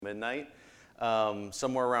midnight.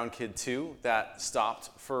 Somewhere around Kid 2, that stopped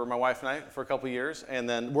for my wife and I for a couple years. And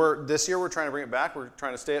then this year we're trying to bring it back. We're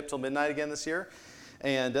trying to stay up till midnight again this year.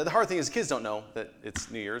 And the hard thing is kids don't know that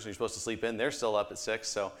it's New Year's and you're supposed to sleep in. They're still up at 6,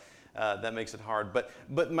 so that makes it hard.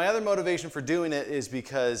 But my other motivation for doing it is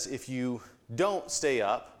because if you don't stay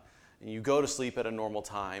up and you go to sleep at a normal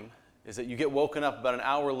time, is that you get woken up about an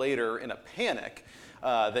hour later in a panic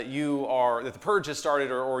that the purge has started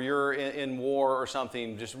or you're in war or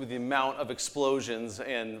something, just with the amount of explosions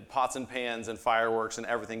and pots and pans and fireworks and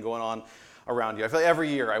everything going on around you. I feel like every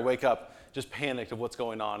year I wake up just panicked of what's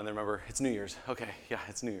going on and then remember, it's New Year's. Okay, yeah,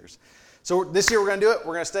 it's New Year's. So this year we're going to do it.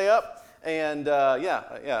 We're going to stay up. And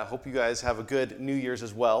hope you guys have a good New Year's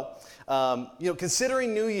as well.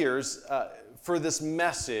 Considering New Year's for this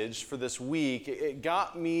message, for this week, it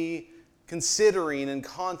got me considering and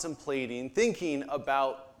contemplating, thinking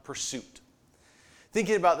about pursuit.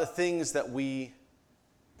 Thinking about the things that we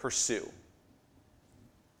pursue.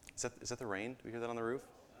 Is that the rain? Do we hear that on the roof?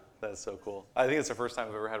 That's so cool. I think it's the first time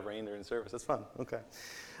I've ever had rain during service. That's fun. Okay.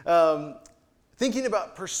 Thinking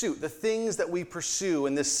about pursuit, the things that we pursue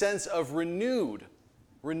in this sense of renewed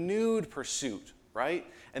pursuit, right?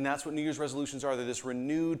 And that's what New Year's resolutions are. They're this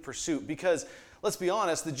renewed pursuit. Because, let's be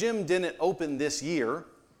honest, the gym didn't open this year,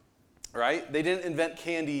 right? They didn't invent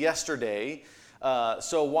candy yesterday.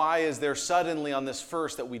 So why is there suddenly on this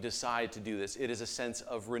first that we decide to do this? It is a sense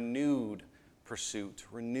of renewed pursuit.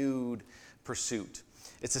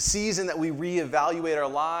 It's a season that we reevaluate our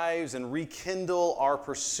lives and rekindle our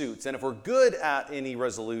pursuits. And if we're good at any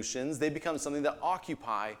resolutions, they become something that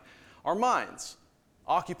occupy our minds,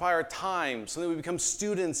 occupy our time, something we become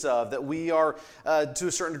students of, that we are, to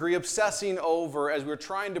a certain degree, obsessing over as we're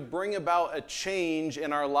trying to bring about a change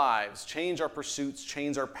in our lives, change our pursuits,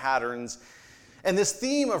 change our patterns. And this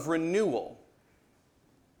theme of renewal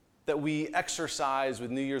that we exercise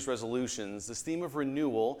with New Year's resolutions, this theme of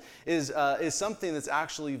renewal is something that's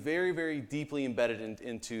actually very, very deeply embedded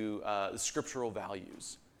into the scriptural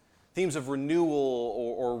values. Themes of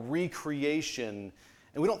renewal or recreation,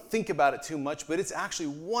 and we don't think about it too much, but it's actually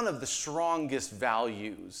one of the strongest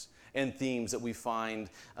values and themes that we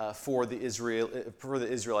find for the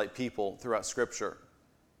Israelite people throughout Scripture.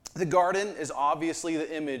 The garden is obviously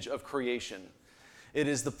the image of creation. It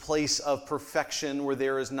is the place of perfection where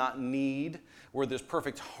there is not need, where there's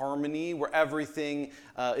perfect harmony, where everything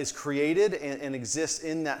is created and exists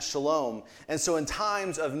in that shalom. And so in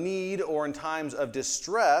times of need or in times of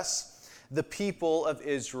distress, the people of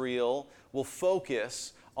Israel will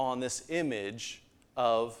focus on this image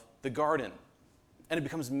of the garden. And it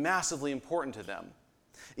becomes massively important to them.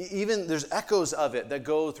 Even there's echoes of it that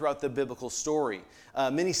go throughout the biblical story.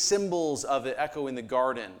 Many symbols of it echo in the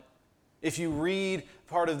garden. If you read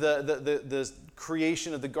part of the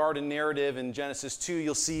creation of the garden narrative in Genesis 2,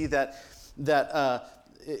 you'll see that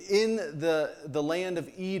in the land of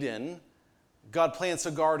Eden, God plants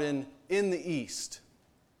a garden in the east.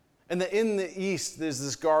 And that in the east there's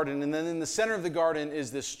this garden, and then in the center of the garden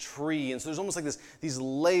is this tree. And so there's almost like these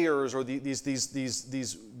layers or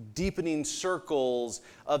these deepening circles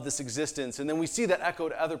of this existence. And then we see that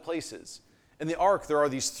echoed other places. In the ark, there are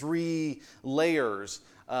these 3 layers.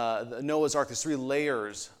 Noah's Ark, there's 3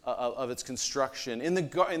 layers of its construction. In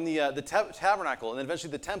the tabernacle and then eventually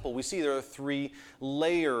the temple, we see there are 3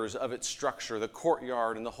 layers of its structure, the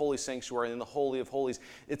courtyard and the holy sanctuary and then the Holy of Holies.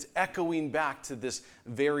 It's echoing back to this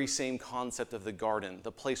very same concept of the garden,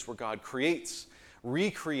 the place where God creates,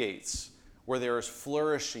 recreates, where there is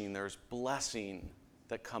flourishing, there's blessing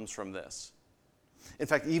that comes from this. In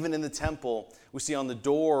fact, even in the temple, we see on the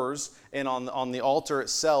doors and on the altar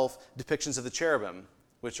itself depictions of the cherubim,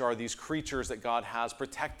 which are these creatures that God has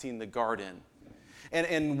protecting the garden.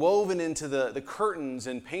 And woven into the curtains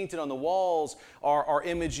and painted on the walls are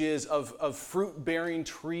images of fruit-bearing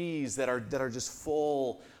trees that are just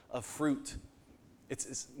full of fruit.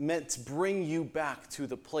 It's meant to bring you back to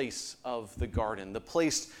the place of the garden, the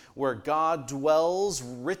place where God dwells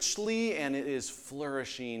richly and it is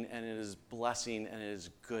flourishing and it is blessing and it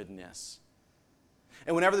is goodness.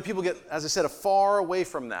 And whenever the people get, as I said, far away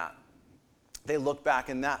from that, they look back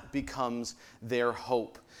and that becomes their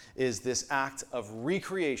hope, is this act of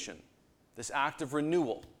recreation, this act of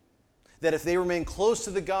renewal. That if they remain close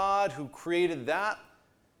to the God who created that,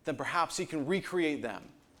 then perhaps He can recreate them.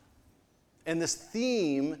 And this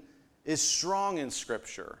theme is strong in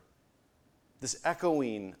Scripture, this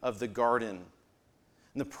echoing of the garden.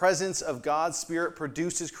 And the presence of God's Spirit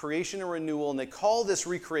produces creation and renewal, and they call this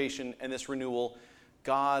recreation and this renewal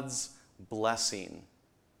God's blessing.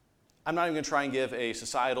 I'm not even going to try and give a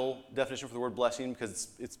societal definition for the word blessing because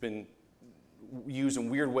it's been used in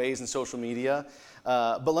weird ways in social media.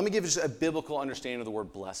 But let me give you just a biblical understanding of the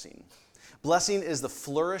word blessing. Blessing is the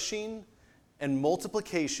flourishing and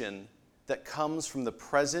multiplication that comes from the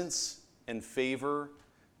presence and favor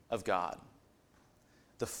of God.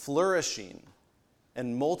 The flourishing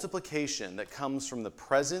and multiplication that comes from the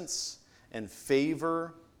presence and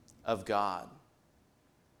favor of God.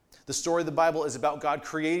 The story of the Bible is about God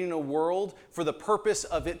creating a world for the purpose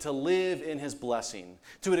of it to live in His blessing,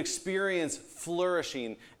 to experience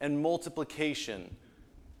flourishing and multiplication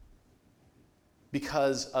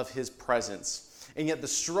because of His presence. And yet the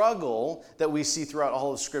struggle that we see throughout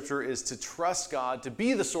all of Scripture is to trust God to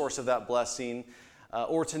be the source of that blessing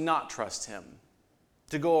or to not trust Him,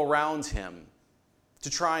 to go around Him, to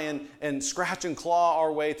try and scratch and claw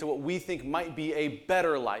our way to what we think might be a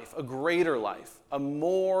better life, a greater life, a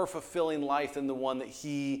more fulfilling life than the one that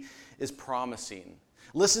He is promising.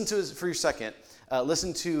 Listen to this for your second.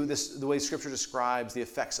 Listen to this, the way Scripture describes the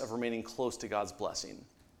effects of remaining close to God's blessing.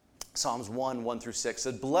 Psalms 1:1-6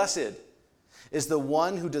 said, "Blessed is the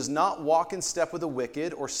one who does not walk in step with the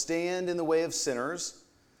wicked or stand in the way of sinners,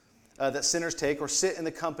 that sinners take, or sit in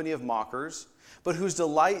the company of mockers, but whose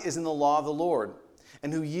delight is in the law of the Lord,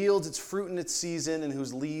 and who yields its fruit in its season, and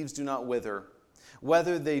whose leaves do not wither.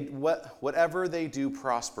 Whatever they do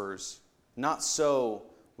prospers. Not so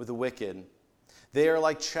with the wicked. They are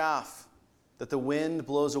like chaff that the wind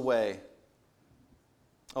blows away."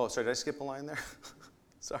 Oh, sorry, did I skip a line there?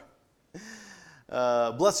 Sorry.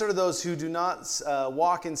 "Blessed are those who do not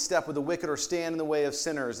walk in step with the wicked or stand in the way of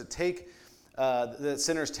sinners that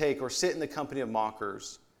sinners take, or sit in the company of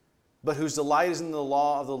mockers, but whose delight is in the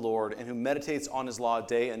law of the Lord, and who meditates on His law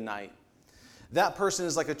day and night. That person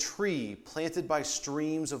is like a tree planted by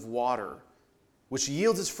streams of water, which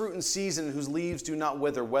yields its fruit in season, and whose leaves do not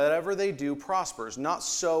wither. Whatever they do prospers. Not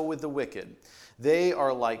so with the wicked. They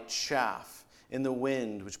are like chaff in the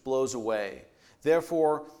wind, which blows away.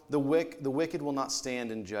 Therefore, the wicked will not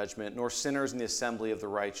stand in judgment, nor sinners in the assembly of the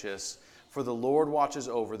righteous. For the Lord watches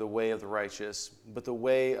over the way of the righteous, but the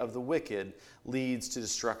way of the wicked leads to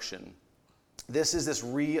destruction." This is this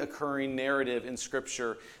reoccurring narrative in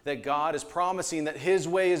Scripture that God is promising that His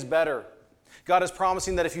way is better. God is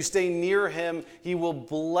promising that if you stay near Him, He will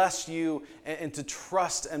bless you, and to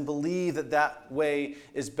trust and believe that that way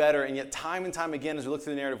is better. And yet time and time again, as we look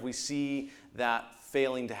through the narrative, we see that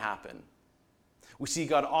failing to happen. We see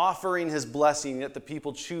God offering His blessing, yet the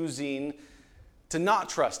people choosing to not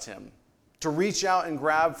trust Him, to reach out and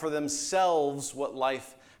grab for themselves what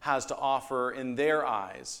life has to offer in their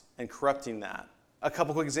eyes, and corrupting that. A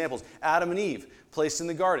couple quick examples. Adam and Eve, placed in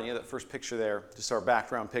the garden. You know that first picture there, just our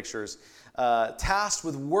background pictures. Tasked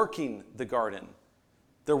with working the garden.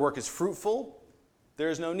 Their work is fruitful. There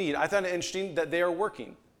is no need. I found it interesting that they are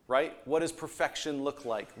working, right? What does perfection look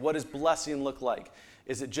like? What does blessing look like?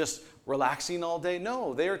 Is it just relaxing all day?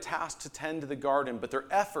 No, they are tasked to tend to the garden, but their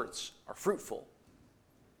efforts are fruitful.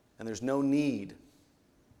 And there's no need.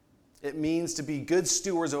 It means to be good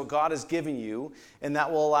stewards of what God has given you, and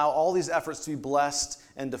that will allow all these efforts to be blessed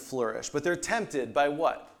and to flourish. But they're tempted by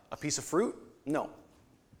what? A piece of fruit? No.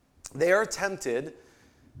 They are tempted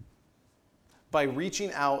by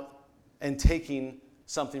reaching out and taking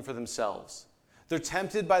something for themselves. They're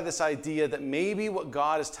tempted by this idea that maybe what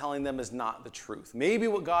God is telling them is not the truth. Maybe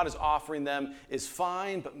what God is offering them is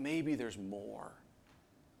fine, but maybe there's more.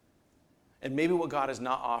 And maybe what God is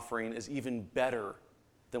not offering is even better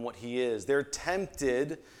than what He is. They're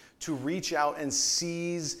tempted to reach out and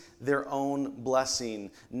seize their own blessing,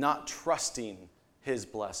 not trusting His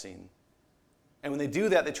blessing. And when they do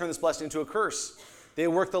that, they turn this blessing into a curse. They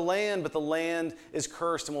work the land, but the land is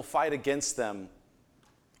cursed and will fight against them.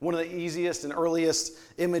 One of the easiest and earliest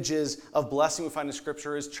images of blessing we find in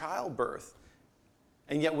Scripture is childbirth.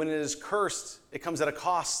 And yet when it is cursed, it comes at a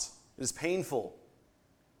cost. It is painful.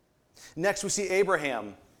 Next, we see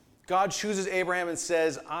Abraham. God chooses Abraham and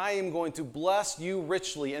says, "I am going to bless you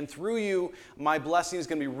richly, and through you, my blessing is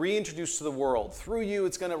going to be reintroduced to the world. Through you,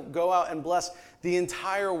 it's going to go out and bless the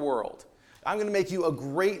entire world. I'm going to make you a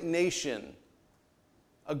great nation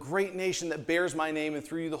that bears my name, and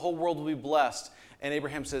through you, the whole world will be blessed." And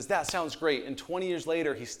Abraham says, "That sounds great." And 20 years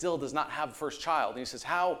later, he still does not have the first child. And he says,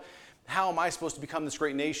 how am I supposed to become this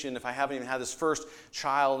great nation if I haven't even had this first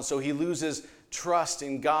child? And so he loses trust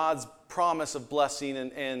in God's promise of blessing,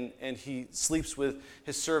 and he sleeps with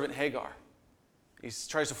his servant Hagar. He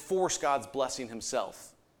tries to force God's blessing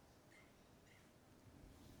himself.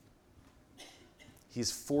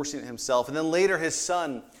 He's forcing it himself. And then later his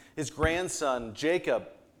grandson, Jacob,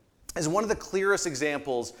 is one of the clearest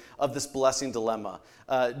examples of this blessing dilemma.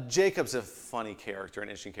 Jacob's a funny character, an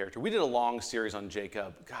interesting character. We did a long series on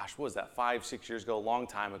Jacob. Gosh, what was that, 5-6 years ago? A long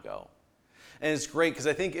time ago. And it's great because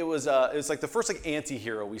I think it was like the first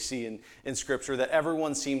anti-hero we see in Scripture that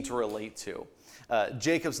everyone seemed to relate to.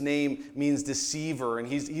 Jacob's name means deceiver, and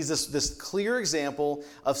he's this clear example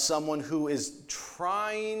of someone who is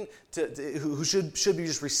trying who should be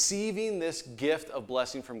just receiving this gift of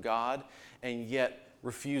blessing from God, and yet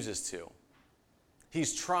refuses to.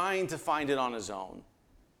 He's trying to find it on his own.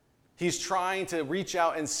 He's trying to reach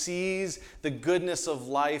out and seize the goodness of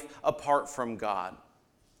life apart from God.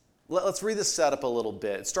 Let's read this setup a little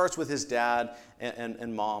bit. It starts with his dad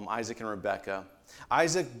and mom, Isaac and Rebekah.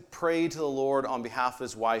 Isaac prayed to the Lord on behalf of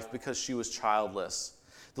his wife because she was childless.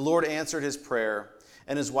 The Lord answered his prayer,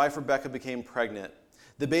 and his wife Rebekah became pregnant.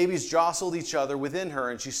 The babies jostled each other within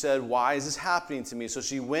her, and she said, "Why is this happening to me?" So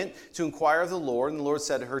she went to inquire of the Lord, and the Lord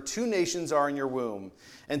said to her, "Two nations are in your womb,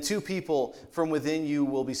 and two people from within you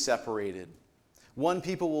will be separated. One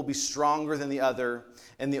people will be stronger than the other,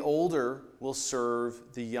 and the older will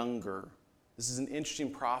serve the younger." This is an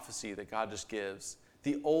interesting prophecy that God just gives.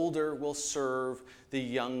 The older will serve the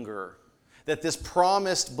younger. That this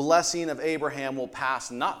promised blessing of Abraham will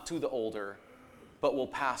pass not to the older, but will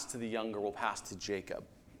pass to the younger, will pass to Jacob.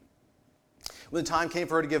 When the time came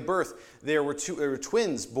for her to give birth, there were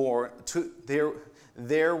twins born.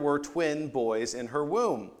 There were twin boys in her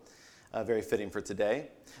womb. Very fitting for today.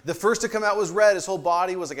 The first to come out was red. His whole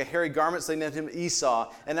body was like a hairy garment, so they named him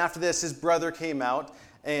Esau. And after this, his brother came out,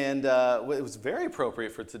 and it was very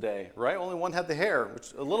appropriate for today, right? Only one had the hair,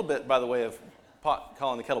 which a little bit by the way of pot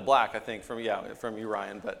calling the kettle black, I think, from you,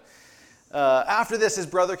 Ryan. But after this, his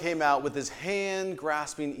brother came out with his hand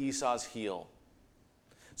grasping Esau's heel.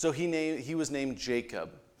 So he was named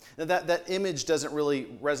Jacob. Now that image doesn't really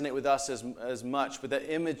resonate with us as much, but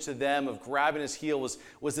that image to them of grabbing his heel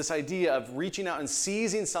was this idea of reaching out and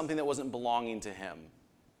seizing something that wasn't belonging to him.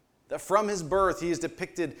 That from his birth, he is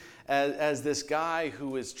depicted as this guy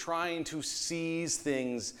who is trying to seize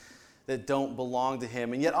things that don't belong to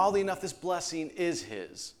him. And yet, oddly enough, this blessing is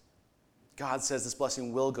his. God says this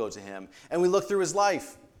blessing will go to him. And we look through his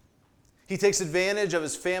life. He takes advantage of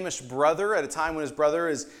his famished brother at a time when his brother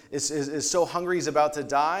is so hungry he's about to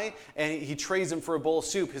die, and he trades him for a bowl of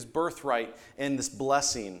soup, his birthright, and this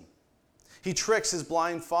blessing. He tricks his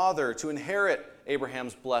blind father to inherit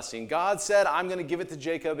Abraham's blessing. God said, "I'm going to give it to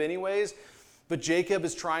Jacob anyways," but Jacob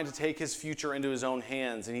is trying to take his future into his own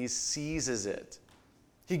hands, and he seizes it.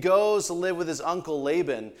 He goes to live with his uncle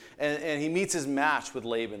Laban, and he meets his match with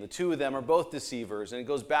Laban. The two of them are both deceivers, and it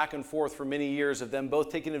goes back and forth for many years of them both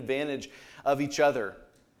taking advantage of each other.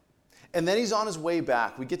 And then he's on his way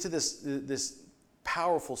back. We get to this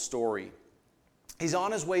powerful story. He's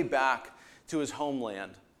on his way back to his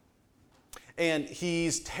homeland, and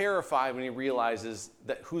he's terrified when he realizes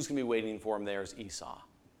that who's going to be waiting for him there is Esau.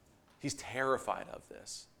 He's terrified of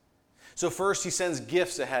this. So first he sends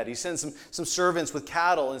gifts ahead. He sends some servants with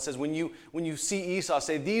cattle and says, when you see Esau,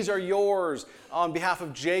 say, "These are yours on behalf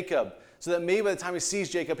of Jacob." So that maybe by the time he sees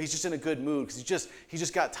Jacob, he's just in a good mood because he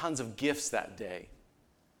just got tons of gifts that day.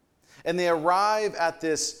 And they arrive at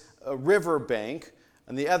this river bank,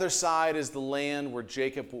 and the other side is the land where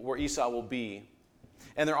Esau will be.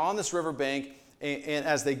 And they're on this river bank, and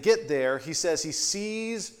as they get there, he says he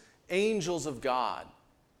sees angels of God.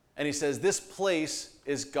 And he says, this place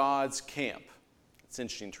is God's camp. It's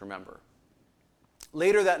interesting to remember.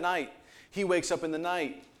 Later that night, he wakes up in the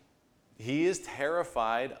night. He is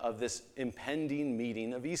terrified of this impending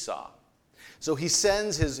meeting of Esau. So he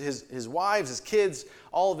sends his wives, his kids,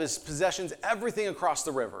 all of his possessions, everything across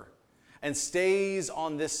the river, and stays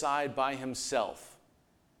on this side by himself.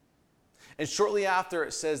 And shortly after,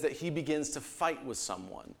 it says that he begins to fight with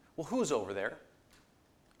someone. Well, who's over there?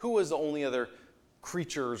 Who was the only other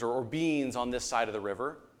creatures or beings on this side of the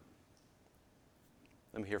river?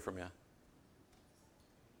 Let me hear from you.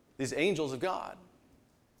 These angels of God.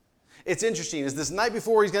 It's interesting, is this night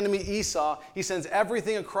before he's going to meet Esau, he sends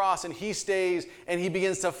everything across and he stays and he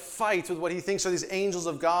begins to fight with what he thinks are these angels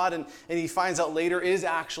of God, and he finds out later is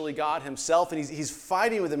actually God himself, and he's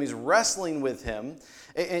fighting with him, he's wrestling with him.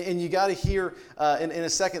 And you got to hear in a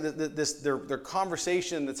second their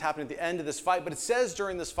conversation that's happening at the end of this fight, but it says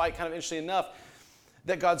during this fight, kind of interestingly enough,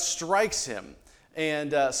 that God strikes him.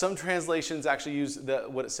 And some translations actually use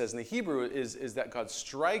what it says in the Hebrew is that God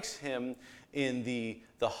strikes him in the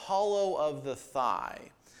hollow of the thigh,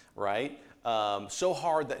 right? So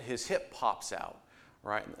hard that his hip pops out,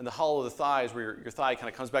 right? And the hollow of the thigh is where your thigh kind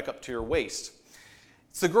of comes back up to your waist.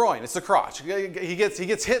 It's the groin, it's the crotch. He gets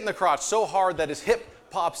hit in the crotch so hard that his hip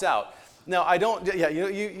pops out. Now, I don't, yeah,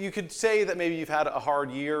 you could say that maybe you've had a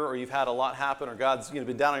hard year or you've had a lot happen or God's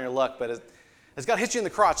been down on your luck, but has God hit you in the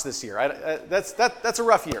crotch this year? That's a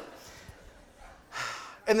rough year.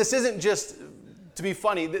 And this isn't just to be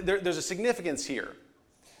funny. There's a significance here.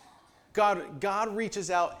 God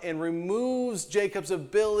reaches out and removes Jacob's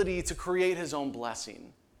ability to create his own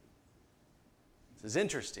blessing. This is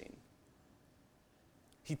interesting.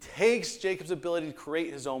 He takes Jacob's ability to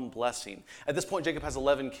create his own blessing. At this point, Jacob has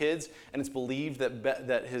 11 kids, and it's believed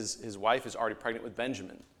that his wife is already pregnant with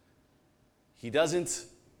Benjamin. He doesn't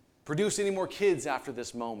produce any more kids after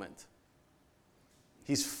this moment.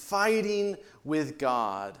 He's fighting with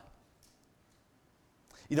God.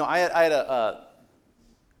 I had a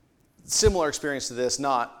similar experience to this,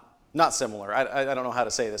 not similar. I don't know how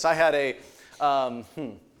to say this. I had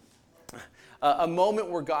a moment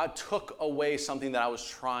where God took away something that I was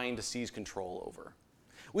trying to seize control over.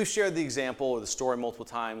 We've shared the example or the story multiple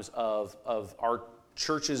times of our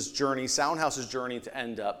church's journey, Soundhouse's journey to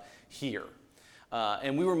end up here.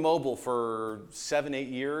 And we were mobile for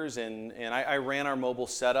 7-8 years, and I ran our mobile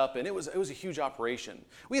setup, and it was a huge operation.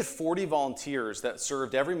 We had 40 volunteers that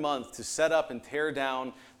served every month to set up and tear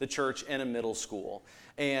down the church and a middle school.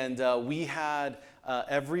 And we had,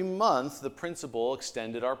 every month, the principal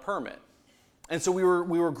extended our permit. And so we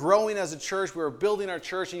were growing as a church, we were building our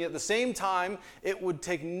church, and yet at the same time, it would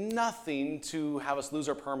take nothing to have us lose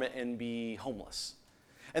our permit and be homeless.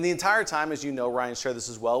 And the entire time, as you know, Ryan shared this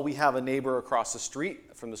as well, we have a neighbor across the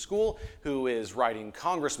street from the school who is writing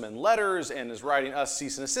congressmen letters and is writing us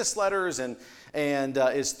cease and desist letters and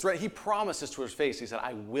he promises to his face, he said,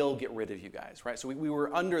 I will get rid of you guys, right? So we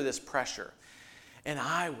were under this pressure. And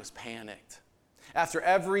I was panicked. After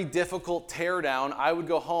every difficult teardown, I would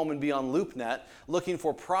go home and be on LoopNet looking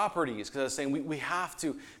for properties because I was saying we have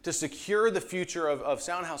to secure the future of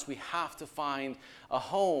Soundhouse, we have to find a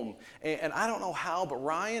home. And I don't know how, but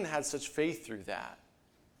Ryan had such faith through that.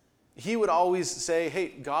 He would always say, hey,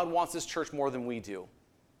 God wants this church more than we do.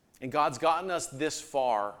 And God's gotten us this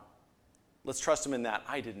far. Let's trust him in that.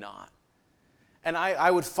 I did not. And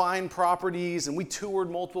I would find properties, and we toured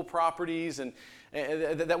multiple properties, and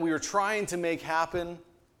that we were trying to make happen,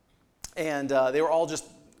 and they were all just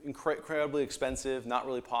incredibly expensive, not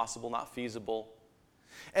really possible, not feasible.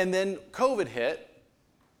 And then COVID hit,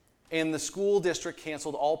 and the school district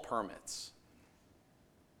canceled all permits.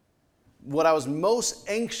 What I was most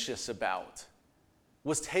anxious about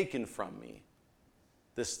was taken from me.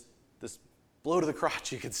 This blow to the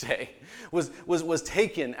crotch, you could say, was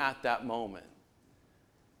taken at that moment.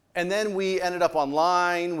 And then we ended up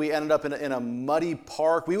online. We ended up in a muddy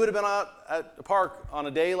park. We would have been out at a park on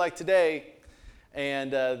a day like today,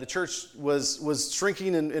 and the church was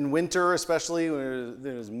shrinking in winter, especially when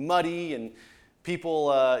it was muddy, and people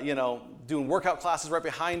doing workout classes right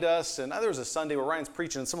behind us. And there was a Sunday where Ryan's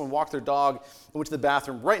preaching, and someone walked their dog and went to the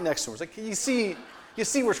bathroom right next to him. It's like, you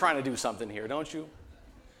see we're trying to do something here, don't you?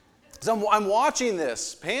 So I'm watching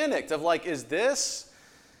this, panicked, of like, is this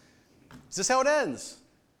how it ends?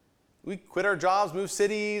 We quit our jobs, moved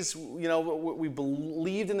cities, we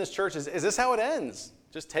believed in this church. Is this how it ends?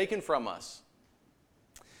 Just taken from us.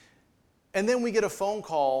 And then we get a phone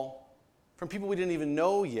call from people we didn't even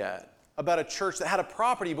know yet about a church that had a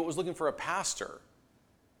property but was looking for a pastor.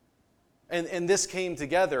 And this came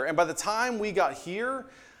together. And by the time we got here,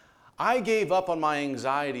 I gave up on my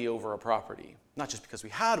anxiety over a property. Not just because we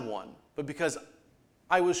had one, but because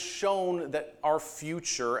I was shown that our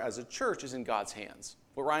future as a church is in God's hands.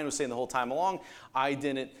 What Ryan was saying the whole time along, I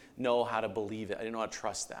didn't know how to believe it. I didn't know how to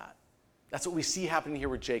trust that. That's what we see happening here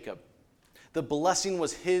with Jacob. The blessing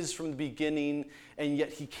was his from the beginning, and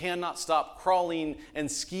yet he cannot stop crawling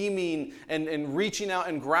and scheming and reaching out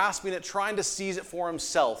and grasping it, trying to seize it for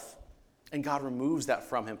himself. And God removes that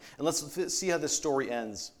from him. And let's see how this story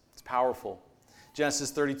ends. It's powerful.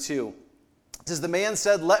 Genesis 32. It says, the man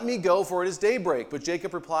said, let me go, for it is daybreak. But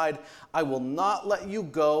Jacob replied, I will not let you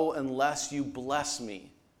go unless you bless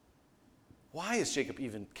me. Why does Jacob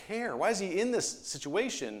even care? Why is he in this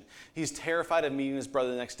situation? He's terrified of meeting his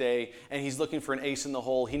brother the next day, and he's looking for an ace in the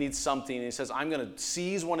hole. He needs something, and he says, I'm going to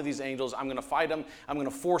seize one of these angels. I'm going to fight him. I'm going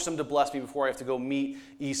to force him to bless me before I have to go meet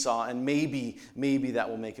Esau, and maybe that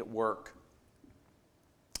will make it work.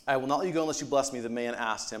 I will not let you go unless you bless me, the man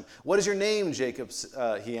asked him. What is your name, Jacob?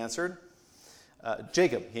 He answered.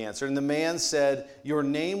 Jacob, he answered. And the man said, your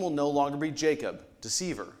name will no longer be Jacob,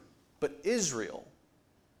 deceiver, but Israel,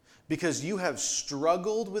 because you have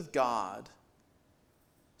struggled with God.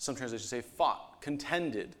 Some translations say fought,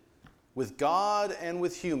 contended with God and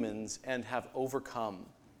with humans, and have overcome.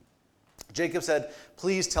 Jacob said,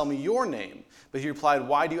 "Please tell me your name." But he replied,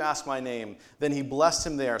 "Why do you ask my name?" Then he blessed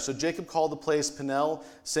him there. So Jacob called the place Peniel,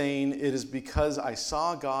 saying, "It is because I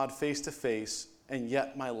saw God face to face, and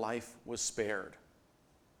yet my life was spared."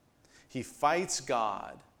 He fights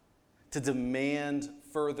God to demand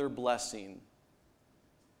further blessing.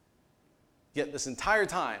 Yet this entire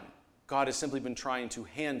time, God has simply been trying to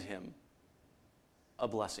hand him a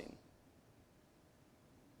blessing.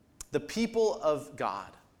 The people of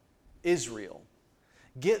God, Israel,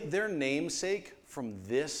 get their namesake from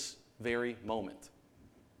this very moment.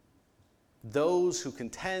 Those who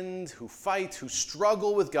contend, who fight, who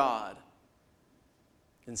struggle with God,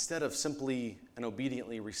 instead of simply and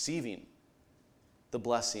obediently receiving the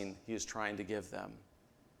blessing he is trying to give them.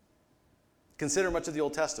 Consider much of the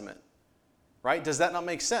Old Testament, right? Does that not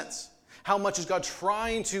make sense? How much is God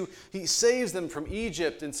trying to, he saves them from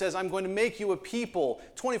Egypt and says, "I'm going to make you a people."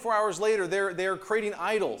 24 hours later, they're creating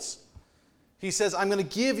idols. He says, "I'm going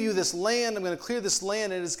to give you this land. I'm going to clear this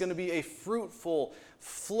land, and it's going to be a fruitful,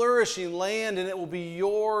 flourishing land, and it will be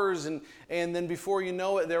yours." And then before you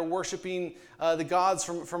know it, they're worshiping the gods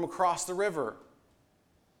from across the river.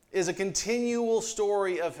 It is a continual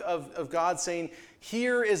story of God saying,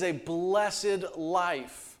 "Here is a blessed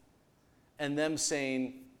life." And them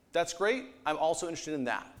saying, "That's great. I'm also interested in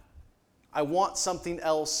that. I want something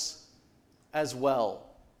else as well."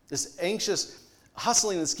 This anxious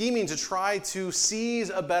hustling and scheming to try to seize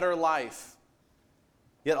a better life.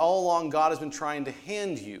 Yet all along, God has been trying to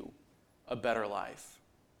hand you a better life.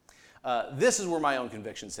 This is where my own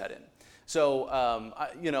conviction set in. So,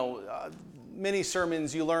 many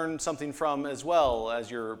sermons you learn something from as well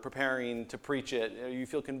as you're preparing to preach it. You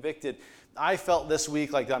feel convicted. I felt this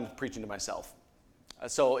week like I'm preaching to myself.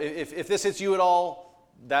 So if this hits you at all,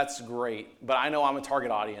 that's great. But I know I'm a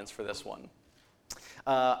target audience for this one.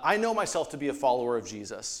 I know myself to be a follower of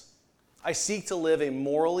Jesus. I seek to live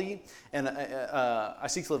morally, and I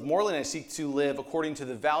seek to live according to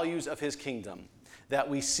the values of his kingdom that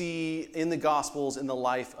we see in the Gospels in the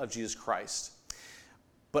life of Jesus Christ.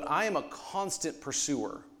 But I am a constant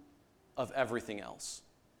pursuer of everything else.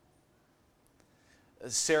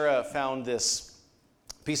 Sarah found this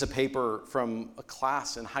piece of paper from a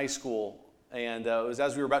class in high school, and it was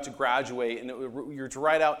as we were about to graduate, and you were to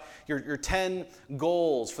write out your 10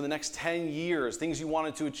 goals for the next 10 years, things you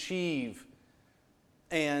wanted to achieve.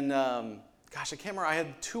 And I can't remember, I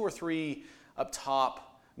had 2 or 3 up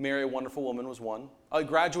top. Marry a wonderful woman was one.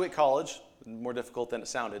 Graduate college, more difficult than it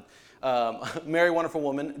sounded. Marry a wonderful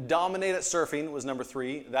woman. Dominate at surfing was number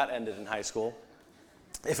 3. That ended in high school,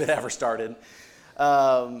 if it ever started.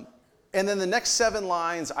 And then the next 7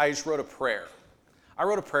 lines, I just wrote a prayer. I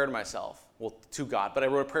wrote a prayer to myself, well, to God, but I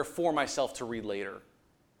wrote a prayer for myself to read later.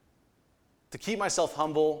 To keep myself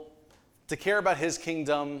humble, to care about his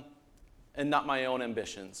kingdom and not my own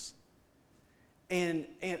ambitions. And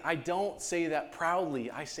I don't say that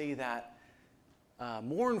proudly. I say that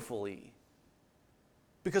mournfully.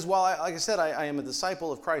 Because while, like I said, I am a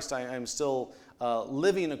disciple of Christ, I am still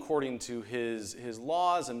living according to his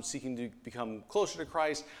laws. I'm seeking to become closer to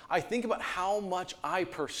Christ. I think about how much I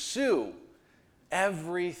pursue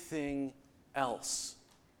everything else.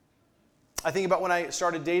 I think about when I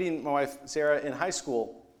started dating my wife, Sarah, in high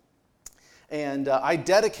school. And I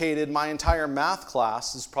dedicated my entire math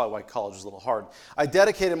class, this is probably why college was a little hard. I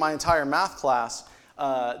dedicated my entire math class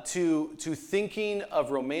to thinking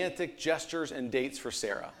of romantic gestures and dates for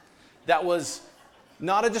Sarah. That was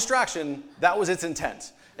not a distraction, that was its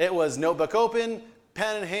intent. It was notebook open,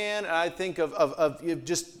 pen in hand, and I think of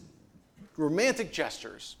just romantic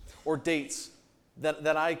gestures or dates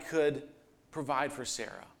that I could provide for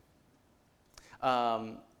Sarah.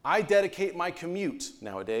 I dedicate my commute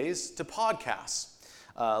nowadays to podcasts,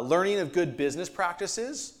 learning of good business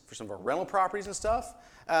practices for some of our rental properties and stuff,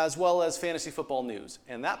 as well as fantasy football news.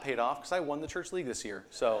 And that paid off because I won the church league this year.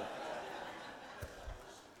 So,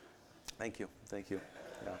 thank you.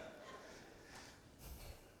 Yeah.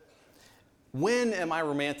 When am I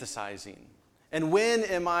romanticizing? And when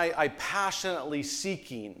am I passionately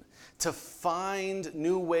seeking to find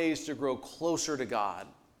new ways to grow closer to God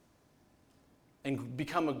and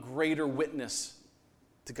become a greater witness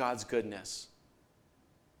to God's goodness?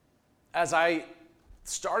 As I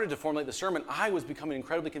started to formulate the sermon, I was becoming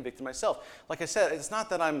incredibly convicted myself. Like I said, it's not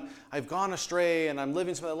that I've gone astray and I'm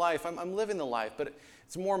living some other life. I'm living the life, but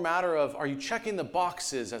it's more a matter of, are you checking the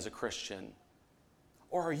boxes as a Christian?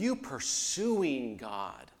 Or are you pursuing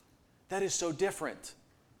God? That is so different.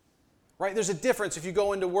 Right? There's a difference if you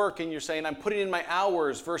go into work and you're saying, I'm putting in my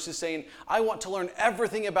hours, versus saying, I want to learn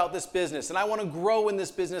everything about this business, and I want to grow in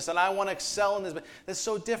this business, and I want to excel in this business. That's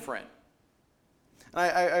so different. And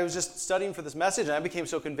I was just studying for this message, and I became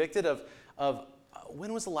so convicted of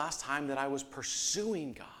when was the last time that I was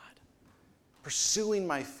pursuing God, pursuing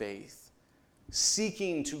my faith,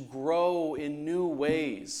 seeking to grow in new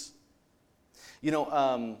ways.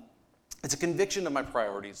 It's a conviction of my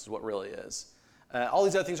priorities is what really is. All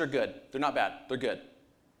these other things are good. They're not bad. They're good,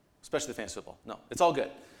 especially the fantasy football. No, it's all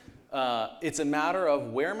good. It's a matter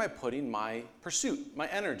of where am I putting my pursuit, my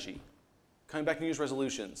energy. Coming back to New Year's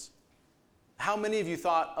resolutions. How many of you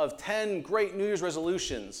thought of 10 great New Year's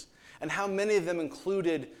resolutions, and how many of them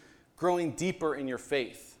included growing deeper in your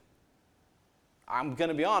faith? I'm going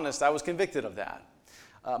to be honest, I was convicted of that.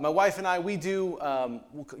 My wife and I, we do,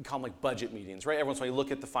 we'll call them like budget meetings, right? Every once in a while you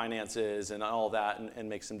look at the finances and all that and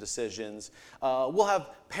make some decisions. We'll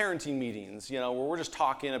have parenting meetings, where we're just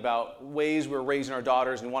talking about ways we're raising our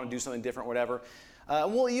daughters and want to do something different, whatever.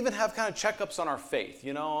 And we'll even have kind of checkups on our faith,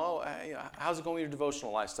 how's it going with your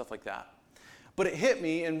devotional life, stuff like that. But it hit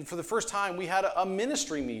me, and for the first time, we had a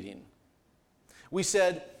ministry meeting. We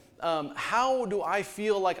said, how do I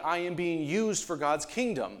feel like I am being used for God's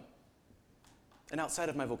kingdom? And outside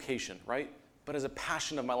of my vocation, right? But as a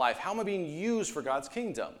passion of my life, how am I being used for God's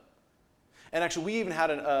kingdom? And actually, we even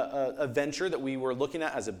had a venture that we were looking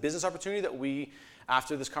at as a business opportunity that we,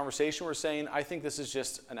 after this conversation, were saying, I think this is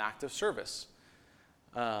just an act of service.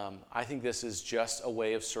 I think this is just a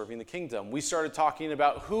way of serving the kingdom. We started talking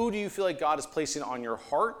about who do you feel like God is placing on your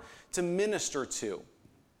heart to minister to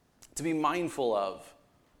be mindful of,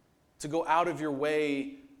 to go out of your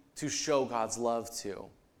way to show God's love to.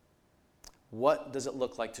 What does it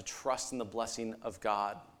look like to trust in the blessing of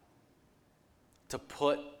God? To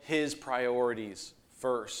put His priorities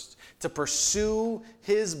first. To pursue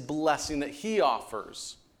His blessing that He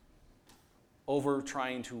offers over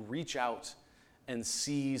trying to reach out and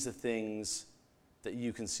seize the things that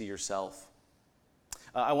you can see yourself.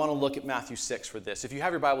 I want to look at Matthew 6 for this. If you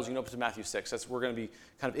have your Bibles, you can open to Matthew 6. We're going to be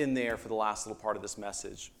kind of in there for the last little part of this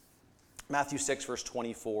message. Matthew 6, verse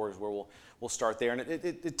 24 is where we'll start there. And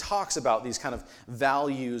it talks about these kind of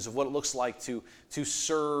values of what it looks like to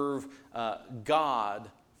serve God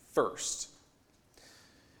first.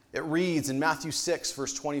 It reads in Matthew 6,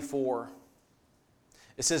 verse 24,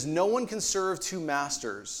 it says, "No one can serve two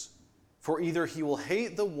masters, for either he will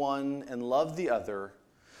hate the one and love the other,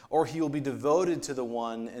 or he will be devoted to the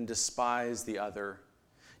one and despise the other.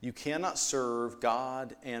 You cannot serve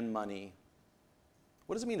God and money."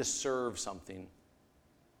 What does it mean to serve something?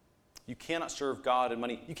 You cannot serve God and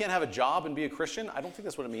money. You can't have a job and be a Christian? I don't think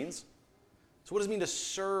that's what it means. So what does it mean to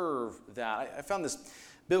serve that? I found this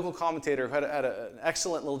biblical commentator who had an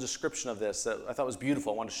excellent little description of this that I thought was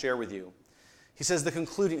beautiful. I want to share with you. He says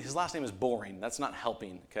his last name is Boring. That's not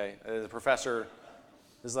helping, okay? The professor,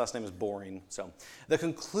 his last name is Boring. So the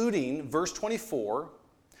concluding, verse 24,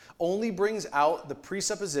 only brings out the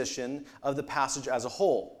presupposition of the passage as a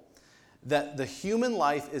whole, that the human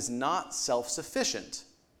life is not self-sufficient,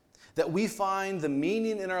 that we find the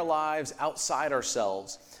meaning in our lives outside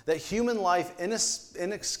ourselves, that human life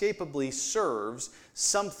inescapably serves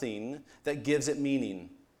something that gives it meaning.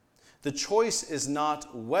 The choice is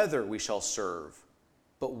not whether we shall serve,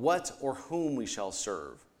 but what or whom we shall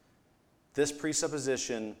serve. This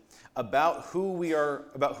presupposition about who we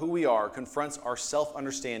are confronts our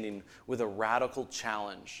self-understanding with a radical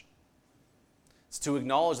challenge. It's to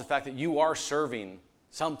acknowledge the fact that you are serving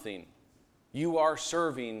something. You are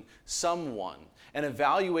serving someone. And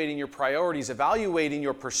evaluating your priorities, evaluating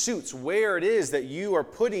your pursuits, where it is that you are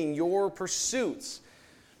putting your pursuits.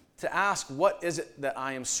 To ask, what is it that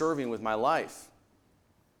I am serving with my life?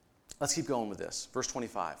 Let's keep going with this. Verse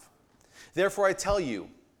 25. "Therefore I tell you,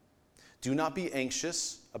 do not be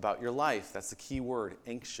anxious about your life." That's the key word,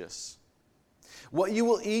 anxious. "What you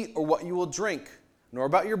will eat or what you will drink, nor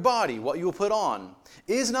about your body, what you will put on.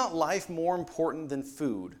 Is not life more important than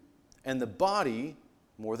food, and the body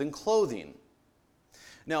more than clothing?"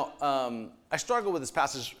 Now, I struggled with this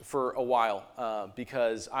passage for a while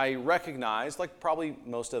because I recognize, like probably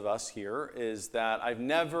most of us here, is that I've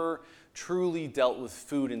never truly dealt with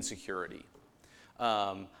food insecurity.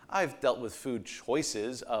 I've dealt with food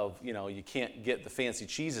choices of, you can't get the fancy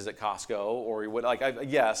cheeses at Costco, or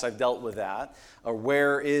yes, I've dealt with that. Or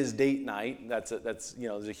where is date night? That's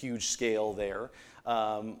there's a huge scale there.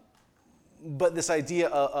 But this idea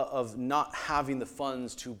of not having the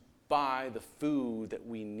funds to buy the food that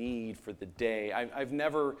we need for the day, I've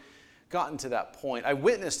never gotten to that point. I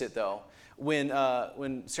witnessed it though. When Sarah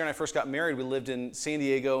and I first got married, we lived in San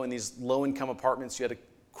Diego in these low-income apartments. You had to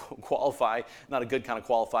qualify, not a good kind of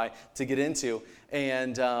qualify, to get into.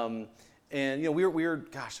 And we were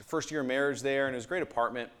the first year of marriage there, and it was a great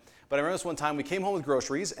apartment. But I remember this one time we came home with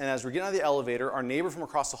groceries, and as we're getting out of the elevator, our neighbor from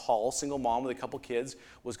across the hall, single mom with a couple kids,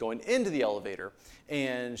 was going into the elevator.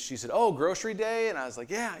 And she said, "Oh, grocery day?" And I was like,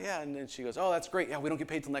 yeah. And then she goes, "Oh, that's great. Yeah, we don't get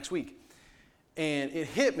paid till next week." And it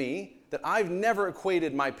hit me that I've never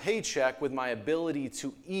equated my paycheck with my ability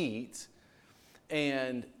to eat,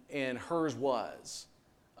 and hers was.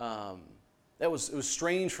 It was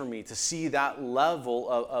strange for me to see that level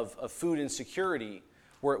of food insecurity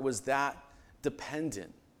where it was that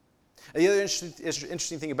dependent. And the other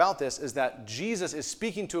interesting thing about this is that Jesus is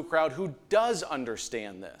speaking to a crowd who does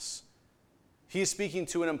understand this. He is speaking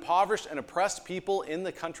to an impoverished and oppressed people in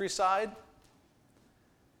the countryside.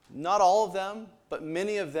 Not all of them, but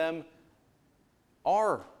many of them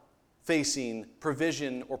are facing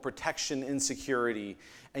provision or protection insecurity.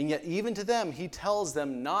 And yet even to them, he tells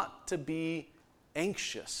them not to be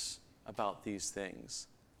anxious about these things.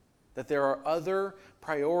 That there are other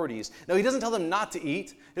priorities. Now, he doesn't tell them not to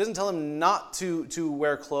eat. He doesn't tell them not to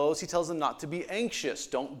wear clothes. He tells them not to be anxious.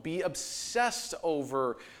 Don't be obsessed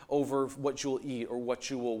over what you'll eat or what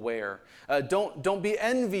you will wear. Don't be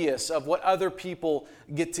envious of what other people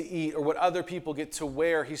get to eat or what other people get to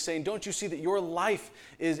wear. He's saying, don't you see that your life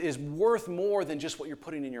is worth more than just what you're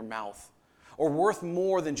putting in your mouth, or worth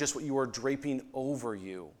more than just what you are draping over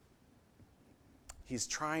you? He's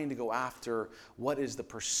trying to go after what is the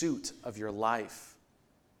pursuit of your life.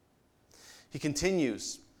 He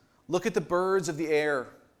continues, "Look at the birds of the air.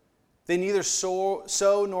 They neither sow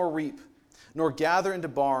nor reap, nor gather into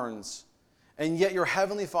barns, and yet your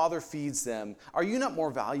heavenly Father feeds them. Are you not more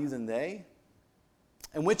value than they?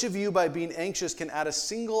 And which of you, by being anxious, can add a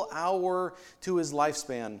single hour to his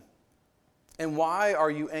lifespan? And why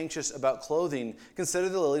are you anxious about clothing? Consider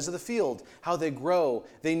the lilies of the field, how they grow.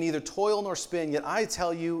 They neither toil nor spin. Yet I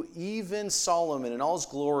tell you, even Solomon in all his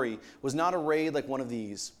glory was not arrayed like one of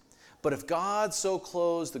these. But if God so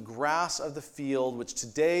clothes the grass of the field, which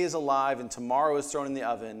today is alive and tomorrow is thrown in the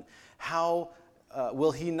oven, how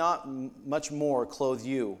will he not much more clothe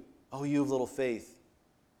you, O you of little faith?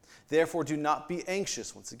 Therefore do not be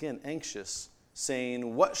anxious," once again, anxious,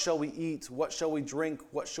 saying, "What shall we eat? What shall we drink?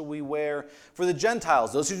 What shall we wear?" For the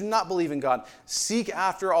Gentiles, those who do not believe in God, seek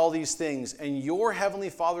after all these things, and your heavenly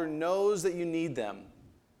Father knows that you need them.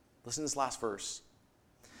 Listen to this last verse.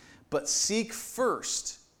 "But seek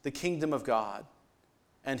first the kingdom of God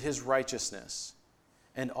and his righteousness,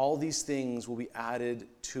 and all these things will be added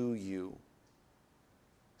to you."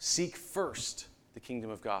 Seek first the kingdom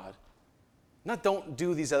of God. Not don't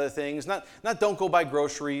do these other things. Not don't go buy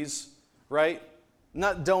groceries. Right?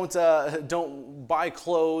 Not don't buy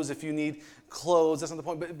clothes if you need clothes. That's not the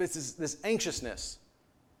point. But it's this anxiousness.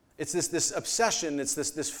 It's this obsession. It's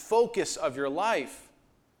this focus of your life.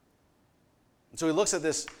 And so he looks at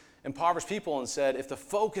this impoverished people and said, if the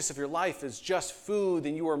focus of your life is just food,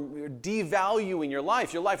 then you're devaluing your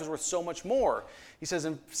life. Your life is worth so much more. He says,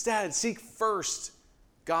 instead, seek first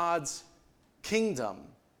God's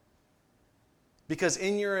kingdom. Because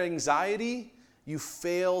in your anxiety, you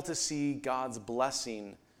fail to see God's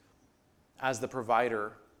blessing as the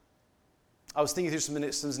provider. I was thinking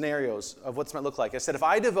through some scenarios of what this might look like. I said, if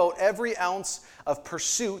I devote every ounce of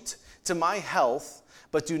pursuit to my health,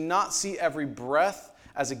 but do not see every breath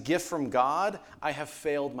as a gift from God, I have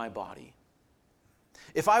failed my body.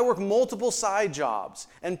 If I work multiple side jobs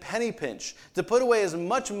and penny pinch to put away as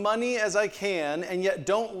much money as I can and yet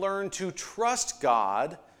don't learn to trust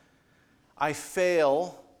God, I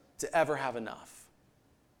fail to ever have enough.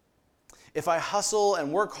 If I hustle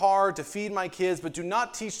and work hard to feed my kids, but do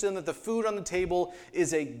not teach them that the food on the table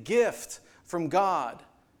is a gift from God,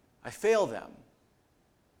 I fail them.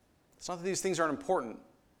 It's not that these things aren't important.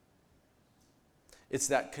 It's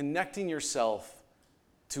that connecting yourself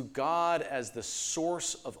to God as the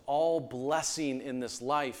source of all blessing in this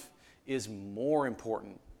life is more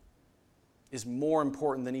important. Is more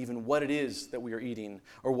important than even what it is that we are eating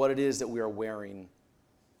or what it is that we are wearing.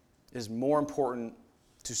 It is more important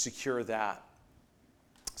to secure that.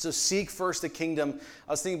 So seek first the kingdom.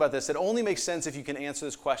 I was thinking about this. It only makes sense if you can answer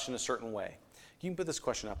this question a certain way. You can put this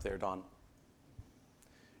question up there, Don.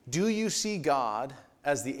 Do you see God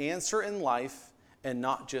as the answer in life and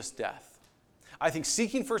not just death? I think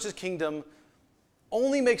seeking first his kingdom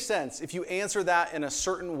only makes sense if you answer that in a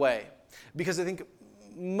certain way. Because I think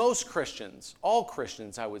most Christians, all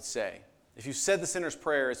Christians I would say, if you said the sinner's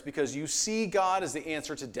prayer, it's because you see God as the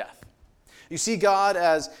answer to death. You see God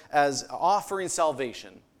as offering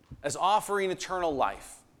salvation, as offering eternal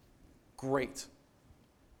life. Great.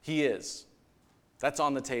 He is. That's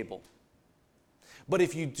on the table. But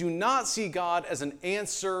if you do not see God as an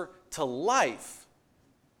answer to life,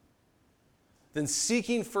 then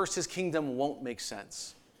seeking first his kingdom won't make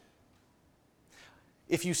sense.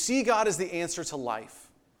 If you see God as the answer to life,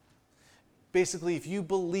 basically, if you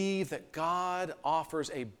believe that God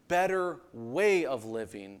offers a better way of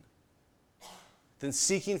living, then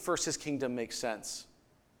seeking first His kingdom makes sense.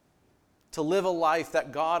 To live a life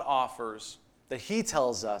that God offers, that He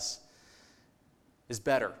tells us, is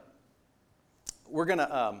better. We're going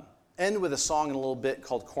to end with a song in a little bit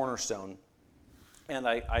called Cornerstone. And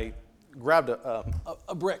I grabbed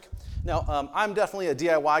a brick. Now, I'm definitely a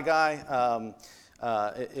DIY guy.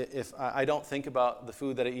 If I don't think about the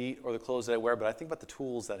food that I eat or the clothes that I wear, but I think about the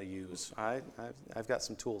tools that I use. I've got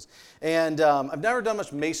some tools. And I've never done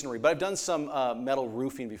much masonry, but I've done some metal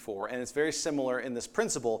roofing before. And it's very similar in this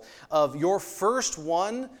principle of your first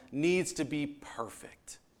one needs to be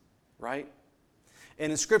perfect, right?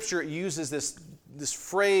 And in Scripture, it uses this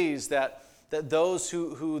phrase that those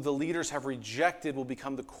who the leaders have rejected will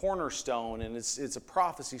become the cornerstone. And it's a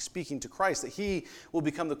prophecy speaking to Christ, that He will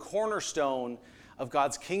become the cornerstone of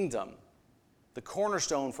God's kingdom, the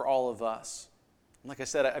cornerstone for all of us. Like I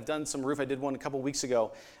said, I've done some roof. I did one a couple weeks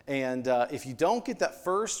ago. And if you don't get that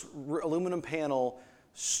first aluminum panel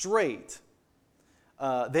straight,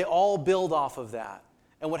 they all build off of that.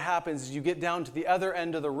 And what happens is you get down to the other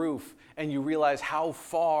end of the roof and you realize how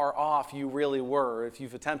far off you really were. If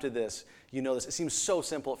you've attempted this, you know this. It seems so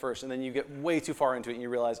simple at first, and then you get way too far into it and you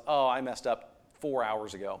realize, oh, I messed up 4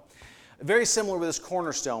 hours ago. Very similar with this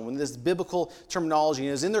cornerstone, when this biblical terminology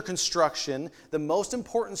is in their construction, the most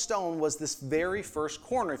important stone was this very first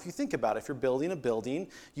corner. If you think about it, if you're building a building,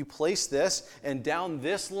 you place this, and down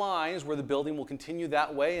this line is where the building will continue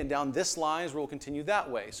that way, and down this line is where it will continue that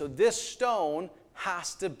way. So this stone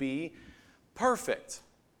has to be perfect.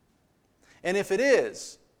 And if it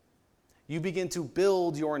is, you begin to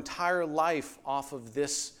build your entire life off of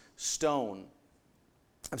this stone.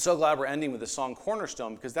 I'm so glad we're ending with the song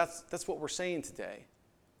Cornerstone, because that's what we're saying today.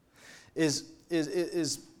 Is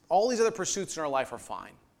all these other pursuits in our life are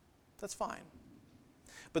fine. That's fine.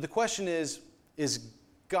 But the question is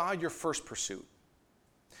God your first pursuit?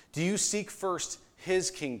 Do you seek first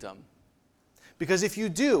His kingdom? Because if you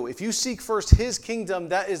do, if you seek first His kingdom,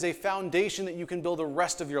 that is a foundation that you can build the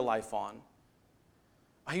rest of your life on.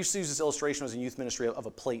 I used to use this illustration as a youth ministry of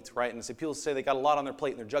a plate, right? And so people say they got a lot on their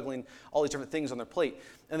plate and they're juggling all these different things on their plate.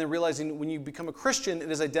 And then realizing when you become a Christian, it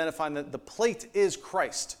is identifying that the plate is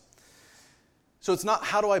Christ. So it's not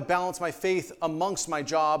how do I balance my faith amongst my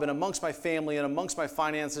job and amongst my family and amongst my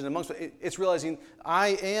finances and it's realizing I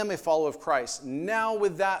am a follower of Christ. Now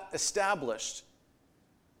with that established,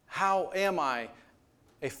 how am I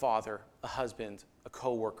a father, a husband, a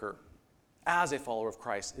co-worker as a follower of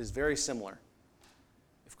Christ is very similar.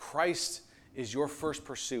 If Christ is your first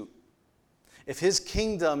pursuit, if His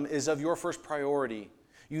kingdom is of your first priority,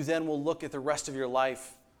 you then will look at the rest of your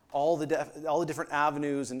life, all the different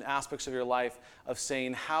avenues and aspects of your life of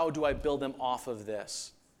saying, how do I build them off of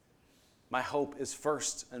this? My hope is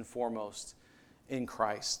first and foremost in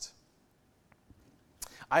Christ.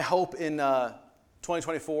 I hope in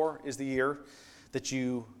 2024 is the year that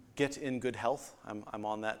you get in good health. I'm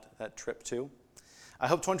on that trip too. I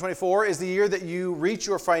hope 2024 is the year that you reach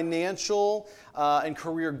your financial and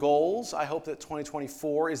career goals. I hope that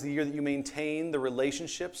 2024 is the year that you maintain the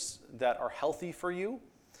relationships that are healthy for you.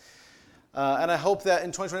 And I hope that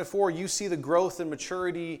in 2024 you see the growth and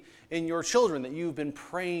maturity in your children that you've been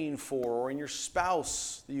praying for, or in your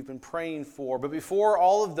spouse that you've been praying for. But before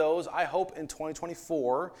all of those, I hope in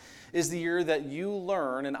 2024 is the year that you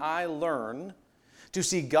learn and I learn to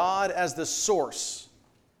see God as the source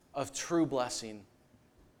of true blessing.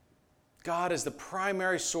 God is the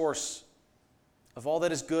primary source of all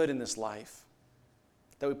that is good in this life.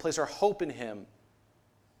 That we place our hope in Him.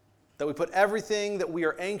 That we put everything that we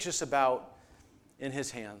are anxious about in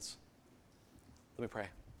His hands. Let me pray.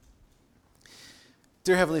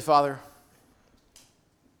 Dear Heavenly Father,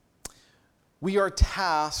 we are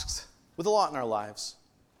tasked with a lot in our lives.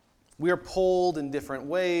 We are pulled in different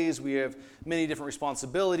ways. We have many different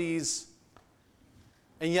responsibilities.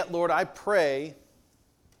 And yet, Lord, I pray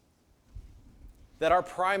that our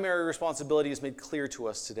primary responsibility is made clear to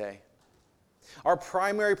us today. Our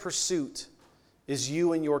primary pursuit is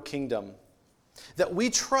You and Your kingdom. That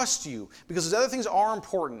we trust You, because those other things are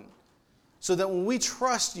important. So that when we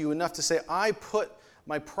trust You enough to say, I put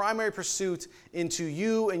my primary pursuit into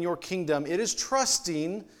You and Your kingdom, it is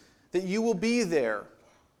trusting that You will be there.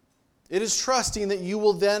 It is trusting that You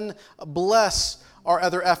will then bless our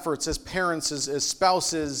other efforts as parents, as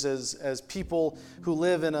spouses, as people who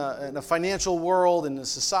live in a financial world, in a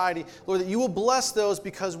society. Lord, that You will bless those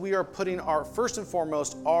because we are putting our, first and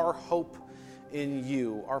foremost, our hope in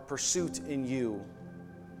You, our pursuit in You.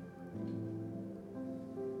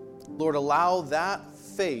 Lord, allow that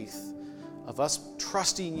faith of us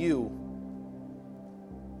trusting you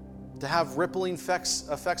to have rippling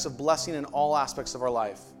effects of blessing in all aspects of our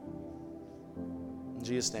life. In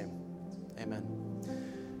Jesus' name, amen.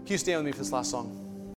 Can you stand with me for this last song?